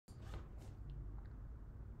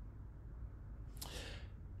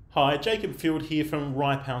Hi, Jacob Field here from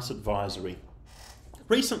Ripehouse Advisory.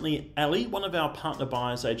 Recently, Ali, one of our partner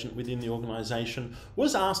buyers agent within the organisation,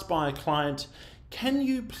 was asked by a client, can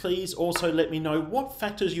you please also let me know what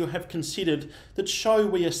factors you have considered that show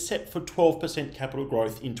we are set for 12% capital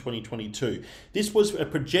growth in 2022? This was a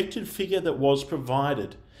projected figure that was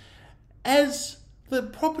provided. As the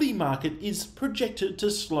property market is projected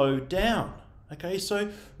to slow down. Okay, so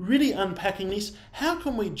really unpacking this, how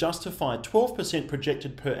can we justify 12%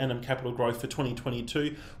 projected per annum capital growth for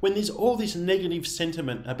 2022 when there's all this negative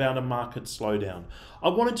sentiment about a market slowdown? I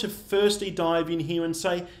wanted to firstly dive in here and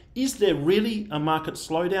say, is there really a market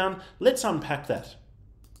slowdown? Let's unpack that.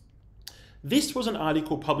 This was an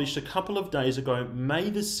article published a couple of days ago, May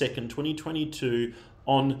the 2nd, 2022,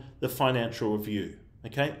 on the Financial Review.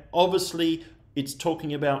 Okay, obviously it's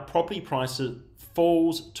talking about property prices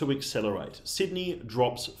falls to accelerate. Sydney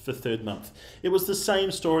drops for third month. It was the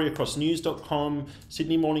same story across news.com,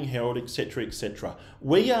 Sydney Morning Herald, etc., etc.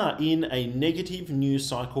 We are in a negative news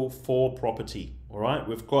cycle for property. All right,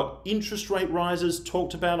 we've got interest rate rises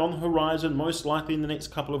talked about on the horizon, most likely in the next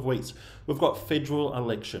couple of weeks. We've got federal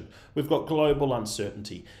election. We've got global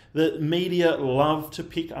uncertainty. The media love to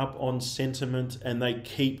pick up on sentiment and they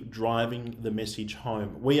keep driving the message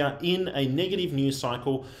home. We are in a negative news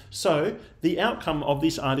cycle, so the outcome of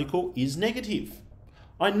this article is negative.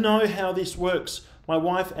 I know how this works. My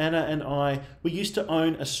wife Anna and I, we used to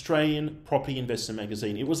own Australian Property Investor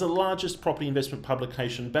magazine. It was the largest property investment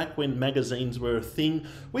publication back when magazines were a thing.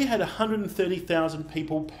 We had 130,000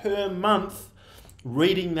 people per month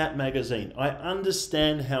reading that magazine. I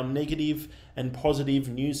understand how negative and positive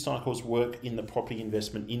news cycles work in the property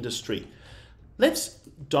investment industry. Let's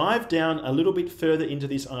dive down a little bit further into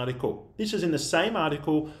this article. This is in the same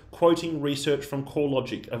article quoting research from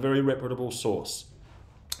CoreLogic, a very reputable source.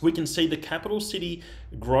 We can see the capital city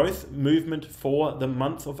growth movement for the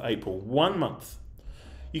month of April, 1 month.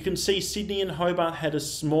 You can see Sydney and Hobart had a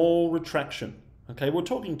small retraction. Okay, we're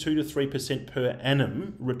talking 2 to 3% per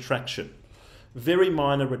annum retraction. Very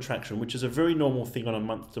minor retraction, which is a very normal thing on a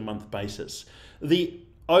month-to-month basis. The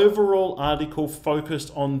overall article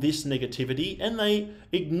focused on this negativity and they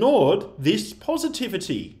ignored this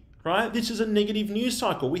positivity, right? This is a negative news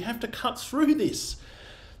cycle. We have to cut through this.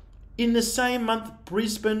 In the same month,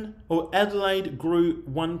 Brisbane or Adelaide grew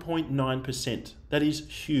 1.9%. That is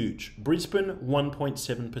huge. Brisbane,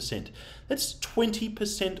 1.7%. That's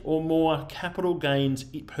 20% or more capital gains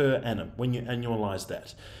per annum when you annualize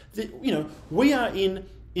that. We are in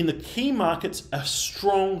the key markets a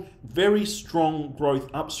strong, very strong growth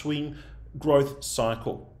upswing growth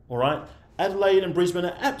cycle. All right. Adelaide and Brisbane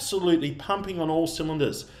are absolutely pumping on all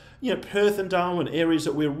cylinders. Perth and Darwin, areas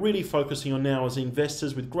that we're really focusing on now as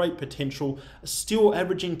investors with great potential, are still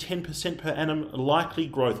averaging 10% per annum likely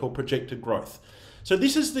growth or projected growth. So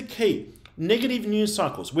this is the key. Negative news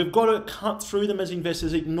cycles. We've got to cut through them as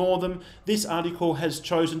investors, ignore them. This article has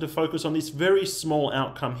chosen to focus on this very small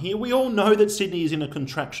outcome here. We all know that Sydney is in a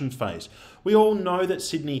contraction phase. We all know that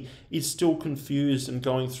Sydney is still confused and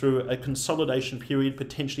going through a consolidation period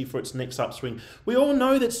potentially for its next upswing. We all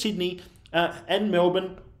know that Sydney and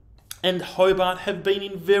Melbourne and Hobart have been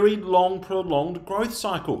in very long, prolonged growth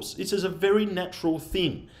cycles. This is a very natural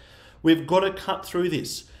thing. We've got to cut through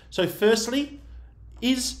this. So firstly,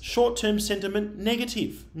 is short-term sentiment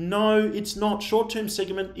negative? No, it's not. Short-term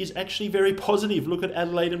sentiment is actually very positive. Look at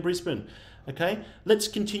Adelaide and Brisbane. Okay, let's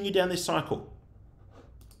continue down this cycle.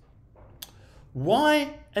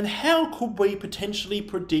 Why and how could we potentially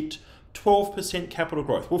predict 12% capital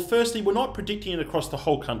growth? Well, firstly, we're not predicting it across the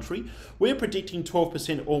whole country. We're predicting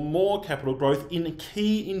 12% or more capital growth in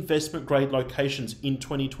key investment grade locations in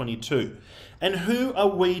 2022. And who are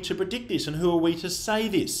we to predict this and who are we to say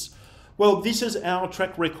this? Well, this is our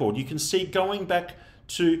track record. You can see going back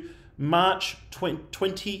to March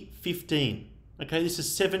 2015. Okay, this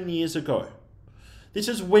is 7 years ago. This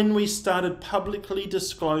is when we started publicly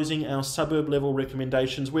disclosing our suburb level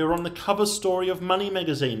recommendations. We were on the cover story of Money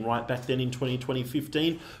magazine right back then in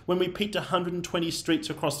 2015 when we picked 120 streets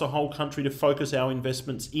across the whole country to focus our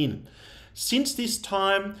investments in. Since this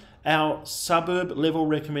time, our suburb level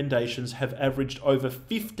recommendations have averaged over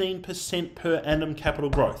 15% per annum capital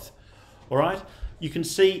growth. All right. You can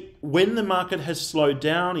see when the market has slowed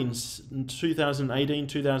down in 2018,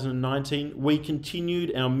 2019, we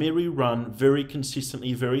continued our merry run very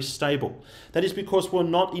consistently, very stable. That is because we're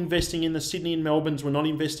not investing in the Sydney and Melbournes, we're not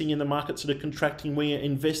investing in the markets that are contracting, we are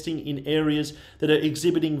investing in areas that are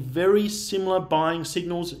exhibiting very similar buying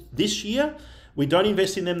signals this year We don't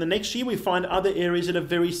invest in them the next year. We find other areas that are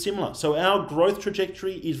very similar. So our growth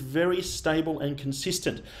trajectory is very stable and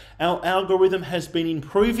consistent. Our algorithm has been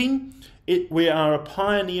improving. We are a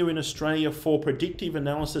pioneer in Australia for predictive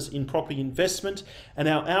analysis in property investment. And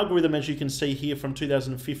our algorithm, as you can see here from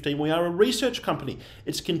 2015, we are a research company.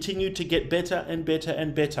 It's continued to get better and better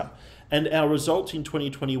and better. And our results in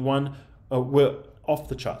 2021 were off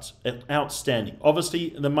the charts, outstanding.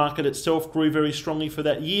 Obviously, the market itself grew very strongly for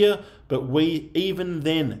that year, but we even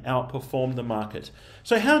then outperformed the market.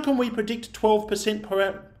 So how can we predict 12%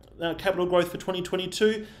 per capital growth for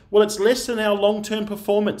 2022? Well, it's less than our long-term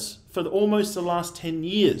performance for almost the last 10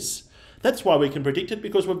 years. That's why we can predict it,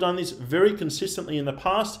 because we've done this very consistently in the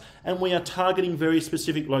past, and we are targeting very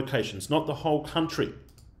specific locations, not the whole country.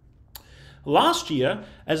 Last year,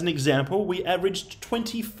 as an example, we averaged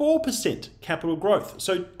 24% capital growth.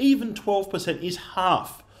 So even 12% is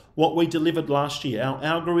half what we delivered last year. Our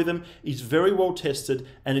algorithm is very well tested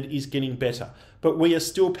and it is getting better. But we are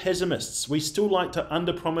still pessimists. We still like to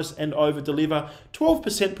underpromise and overdeliver.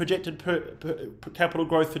 12% projected per capital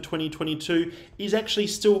growth for 2022 is actually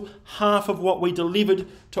still half of what we delivered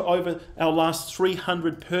to over our last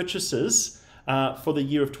 300 purchases for the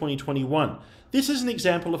year of 2021. This is an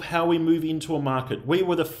example of how we move into a market. We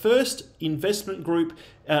were the first investment group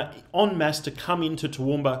en masse to come into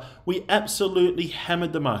Toowoomba. We absolutely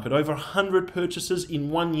hammered the market. Over 100 purchases in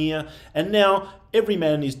 1 year. And now every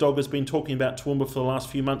man and his dog has been talking about Toowoomba for the last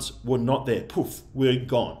few months. We're not there. Poof, we're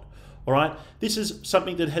gone. All right. This is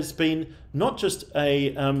something that has been not just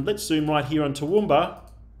a, let's zoom right here on Toowoomba,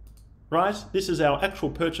 right? This is our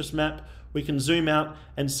actual purchase map. We can zoom out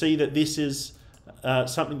and see that this is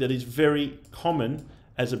something that is very common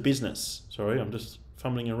as a business. Sorry, I'm just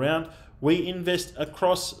fumbling around. We invest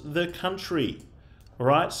across the country. All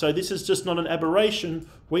right, so this is just not an aberration.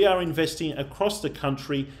 We are investing across the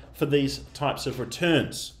country for these types of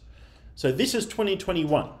returns. So this is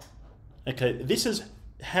 2021. Okay, this is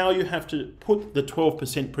how you have to put the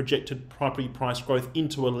 12% projected property price growth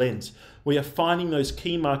into a lens. We are finding those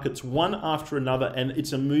key markets one after another, and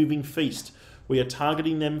it's a moving feast. We are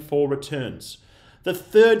targeting them for returns. The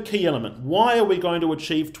third key element, why are we going to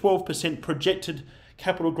achieve 12% projected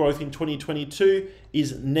capital growth in 2022,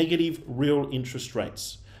 is negative real interest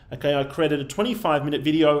rates. Okay, I created a 25-minute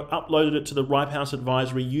video, uploaded it to the Ripehouse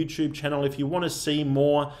Advisory YouTube channel if you want to see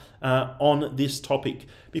more on this topic,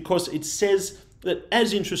 because it says that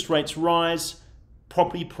as interest rates rise,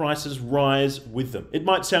 property prices rise with them. It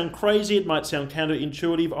might sound crazy, it might sound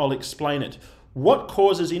counterintuitive, I'll explain it. What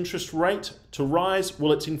causes interest rate to rise?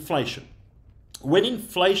 Well, it's inflation. When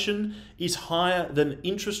inflation is higher than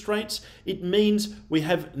interest rates, it means we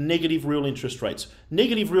have negative real interest rates.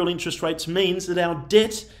 Negative real interest rates means that our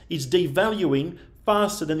debt is devaluing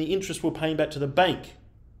faster than the interest we're paying back to the bank.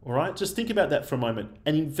 All right, just think about that for a moment.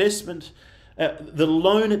 An investment, the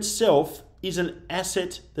loan itself is an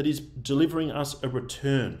asset that is delivering us a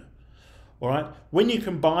return. All right, when you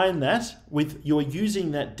combine that with you're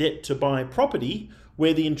using that debt to buy property,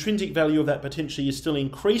 where the intrinsic value of that potentially is still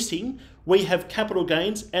increasing, we have capital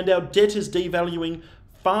gains and our debt is devaluing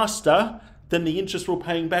faster than the interest we're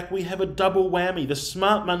paying back. We have a double whammy. The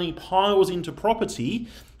smart money piles into property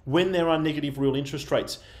when there are negative real interest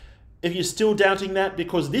rates. If you're still doubting that,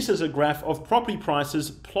 because this is a graph of property prices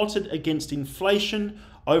plotted against inflation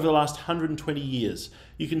over the last 120 years.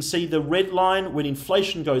 You can see the red line, when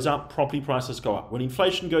inflation goes up, property prices go up. When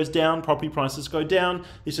inflation goes down, property prices go down.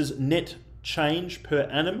 This is net change per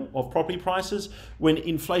annum of property prices. When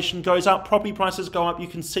inflation goes up, property prices go up. You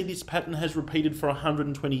can see this pattern has repeated for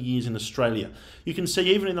 120 years in Australia. You can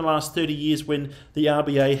see even in the last 30 years when the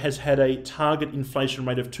RBA has had a target inflation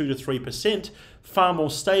rate of 2 to 3%, far more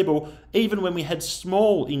stable. Even when we had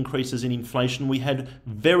small increases in inflation, we had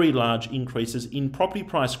very large increases in property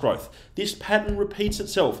price growth. This pattern repeats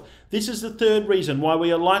itself. This is the third reason why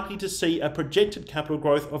we are likely to see a projected capital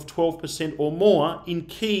growth of 12% or more in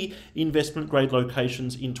key investment grade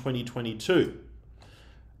locations in 2022.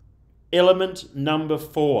 Element number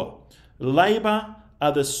 4. Labor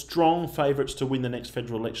are the strong favourites to win the next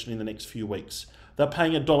federal election in the next few weeks. They're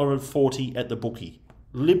paying $1.40 at the bookie.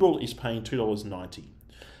 Liberal is paying $2.90.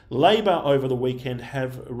 Labor over the weekend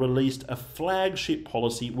have released a flagship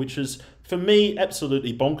policy, which is, for me,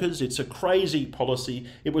 absolutely bonkers. It's a crazy policy.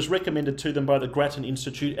 It was recommended to them by the Grattan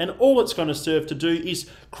Institute, and all it's going to serve to do is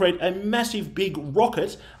create a massive big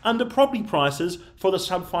rocket under property prices for the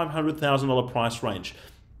sub $500,000 price range.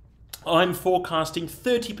 I'm forecasting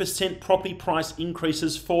 30% property price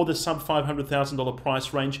increases for the sub $500,000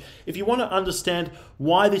 price range. If you want to understand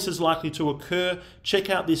why this is likely to occur, check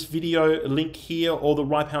out this video link here or the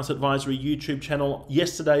Ripehouse Advisory YouTube channel.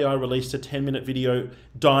 Yesterday I released a 10-minute video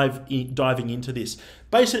diving into this.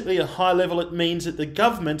 Basically, at a high level, it means that the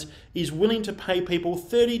government is willing to pay people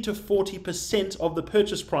 30 to 40% of the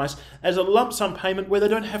purchase price as a lump sum payment where they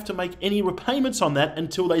don't have to make any repayments on that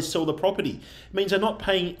until they sell the property. It means they're not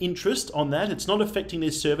paying interest on that. It's not affecting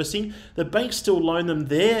their servicing. The banks still loan them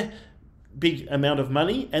their big amount of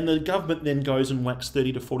money, and the government then goes and whacks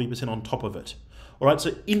 30 to 40% on top of it. All right,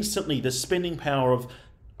 so instantly the spending power of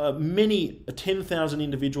many 10,000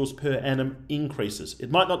 individuals per annum increases. It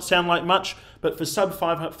might not sound like much, but for sub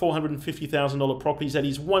 $450,000 properties, that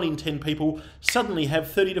is 1 in 10 people suddenly have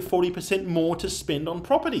 30 to 40% more to spend on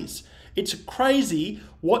properties. It's crazy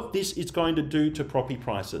what this is going to do to property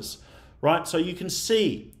prices, right? So you can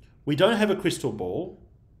see we don't have a crystal ball.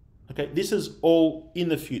 Okay, this is all in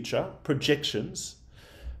the future, projections,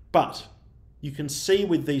 but you can see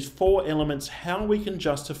with these 4 elements how we can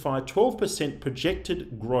justify 12%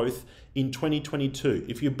 projected growth in 2022.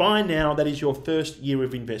 If you buy now, that is your first year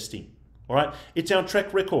of investing. All right, it's our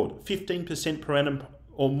track record, 15% per annum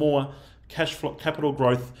or more cash flow capital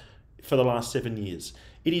growth for the last 7 years.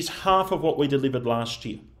 It is half of what we delivered last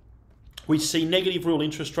year. We see negative real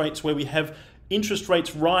interest rates where we have interest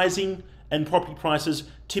rates rising and property prices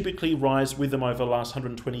typically rise with them over the last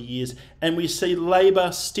 120 years. And we see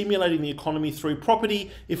Labor stimulating the economy through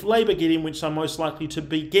property. If Labor get in, which are most likely to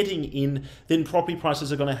be getting in, then property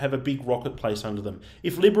prices are going to have a big rocket place under them.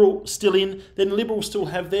 If Liberal still in, then Liberals still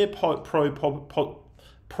have their pro-property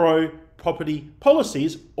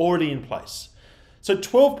policies already in place. So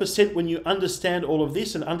 12%, when you understand all of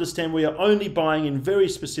this and understand we are only buying in very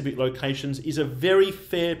specific locations, is a very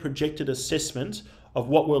fair projected assessment of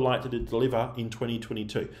what we're likely to deliver in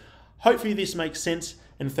 2022. Hopefully this makes sense,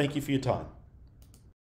 and thank you for your time.